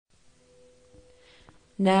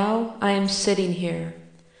Now I am sitting here.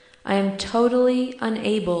 I am totally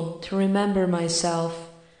unable to remember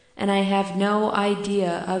myself, and I have no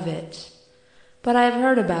idea of it. But I have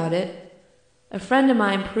heard about it. A friend of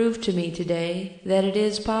mine proved to me today that it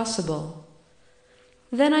is possible.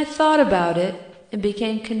 Then I thought about it and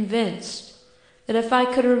became convinced that if I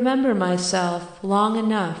could remember myself long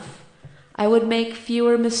enough, I would make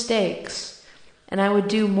fewer mistakes, and I would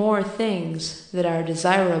do more things that are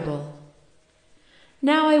desirable.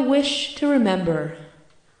 Now I wish to remember,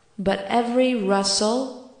 but every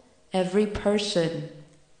rustle, every person,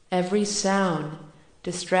 every sound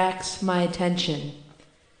distracts my attention,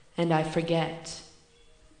 and I forget.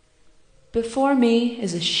 Before me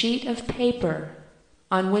is a sheet of paper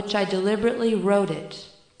on which I deliberately wrote it,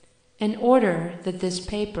 in order that this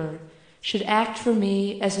paper should act for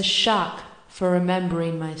me as a shock for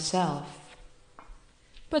remembering myself.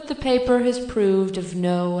 But the paper has proved of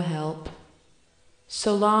no help.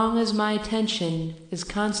 So long as my attention is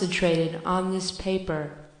concentrated on this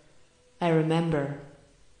paper, I remember.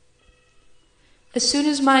 As soon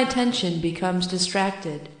as my attention becomes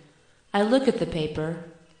distracted, I look at the paper,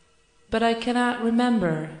 but I cannot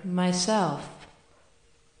remember myself.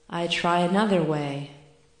 I try another way.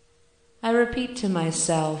 I repeat to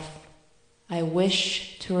myself, I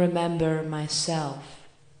wish to remember myself.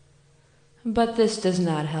 But this does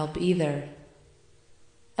not help either.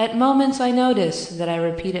 At moments I notice that I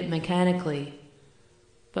repeat it mechanically,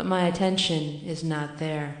 but my attention is not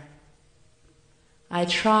there. I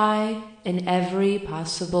try in every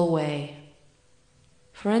possible way.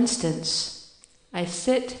 For instance, I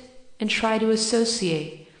sit and try to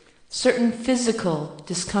associate certain physical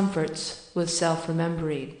discomforts with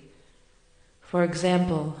self-remembering. For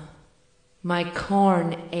example, my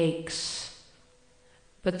corn aches,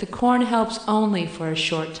 but the corn helps only for a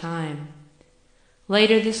short time.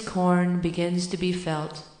 Later this corn begins to be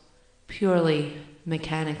felt purely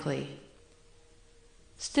mechanically.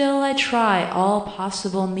 Still I try all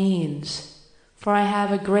possible means, for I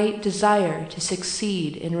have a great desire to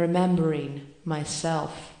succeed in remembering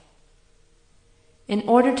myself. In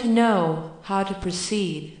order to know how to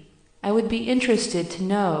proceed, I would be interested to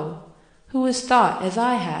know who has thought as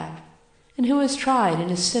I have, and who has tried in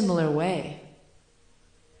a similar way.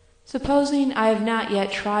 Supposing I have not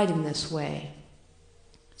yet tried in this way,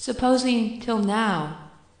 supposing till now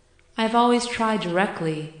I have always tried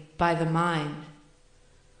directly by the mind,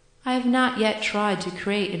 I have not yet tried to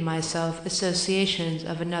create in myself associations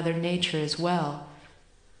of another nature as well,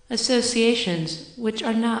 associations which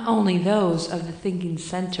are not only those of the thinking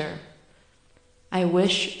center. I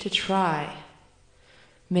wish to try.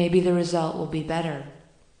 Maybe the result will be better.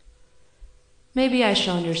 Maybe I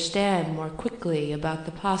shall understand more quickly about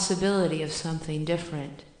the possibility of something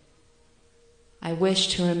different. I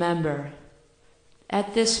wish to remember.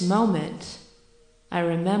 At this moment, I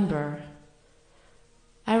remember.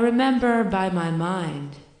 I remember by my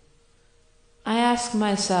mind. I ask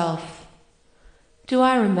myself, do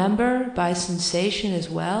I remember by sensation as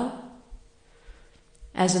well?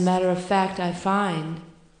 As a matter of fact, I find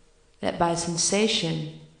that by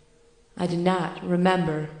sensation, I do not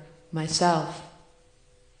remember myself.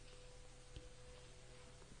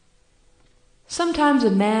 Sometimes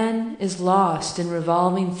a man is lost in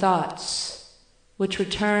revolving thoughts, which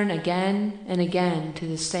return again and again to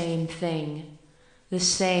the same thing, the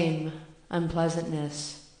same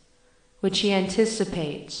unpleasantness, which he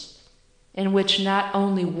anticipates, and which not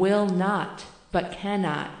only will not, but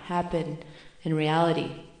cannot happen in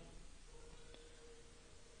reality.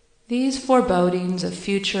 These forebodings of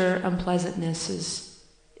future unpleasantnesses,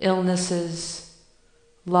 illnesses,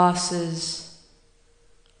 losses,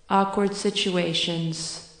 awkward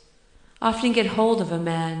situations often get hold of a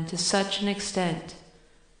man to such an extent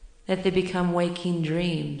that they become waking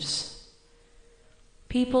dreams.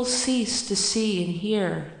 People cease to see and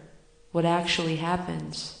hear what actually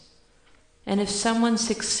happens, and if someone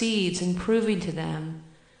succeeds in proving to them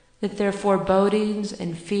that their forebodings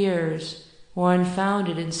and fears were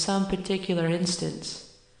unfounded in some particular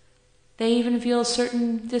instance, they even feel a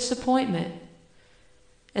certain disappointment,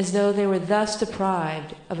 as though they were thus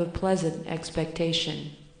deprived of a pleasant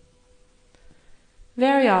expectation.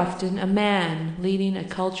 Very often a man leading a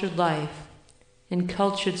cultured life in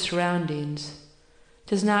cultured surroundings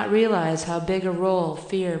does not realize how big a role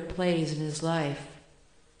fear plays in his life.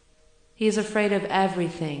 He is afraid of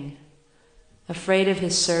everything, afraid of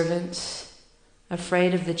his servants,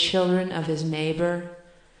 afraid of the children of his neighbor,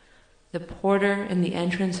 the porter in the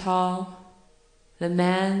entrance hall, the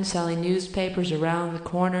man selling newspapers around the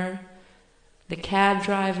corner, the cab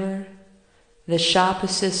driver, the shop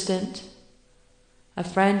assistant, a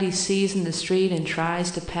friend he sees in the street and tries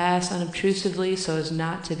to pass unobtrusively so as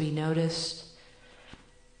not to be noticed.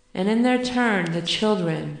 And in their turn, the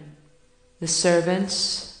children, the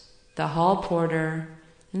servants, the hall porter,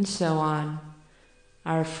 and so on,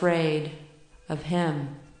 are afraid of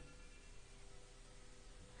him.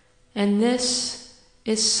 And this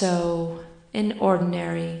is so in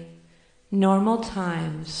ordinary, normal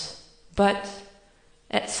times, but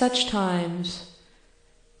at such times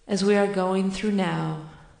as we are going through now,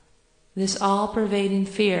 this all-pervading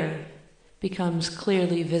fear becomes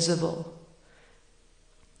clearly visible.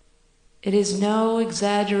 It is no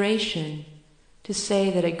exaggeration to say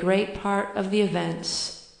that a great part of the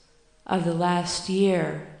events of the last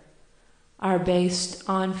year are based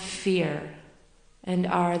on fear and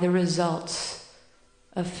are the results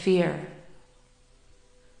of fear.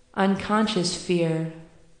 Unconscious fear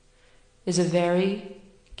is a very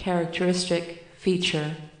characteristic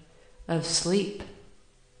feature of sleep.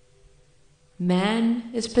 Man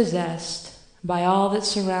is possessed by all that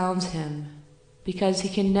surrounds him because he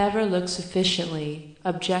can never look sufficiently,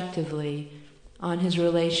 objectively, on his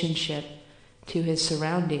relationship to his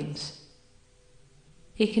surroundings.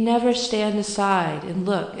 He can never stand aside and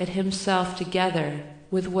look at himself together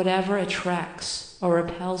with whatever attracts or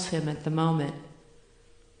repels him at the moment.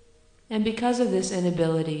 And because of this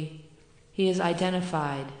inability, he is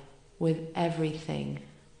identified with everything.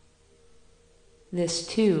 This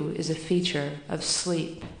too is a feature of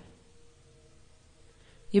sleep.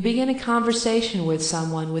 You begin a conversation with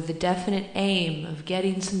someone with the definite aim of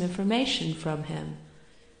getting some information from him.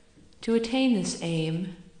 To attain this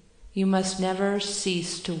aim, you must never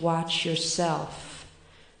cease to watch yourself,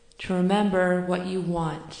 to remember what you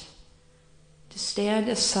want, to stand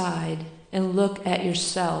aside and look at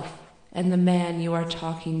yourself and the man you are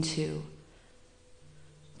talking to.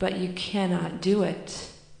 But you cannot do it.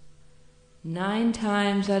 9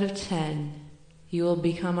 times out of 10, you will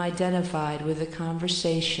become identified with the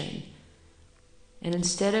conversation, and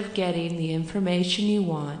instead of getting the information you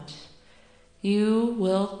want, you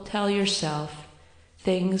will tell yourself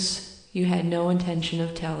things you had no intention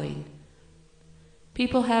of telling.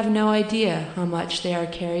 People have no idea how much they are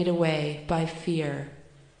carried away by fear.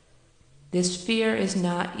 This fear is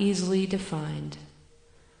not easily defined.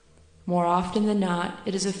 More often than not,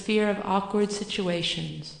 it is a fear of awkward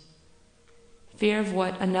situations, fear of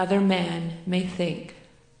what another man may think.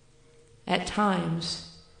 At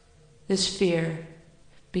times, this fear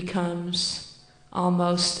becomes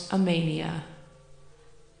almost a mania.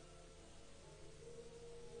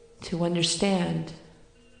 To understand,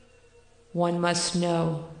 one must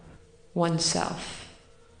know oneself.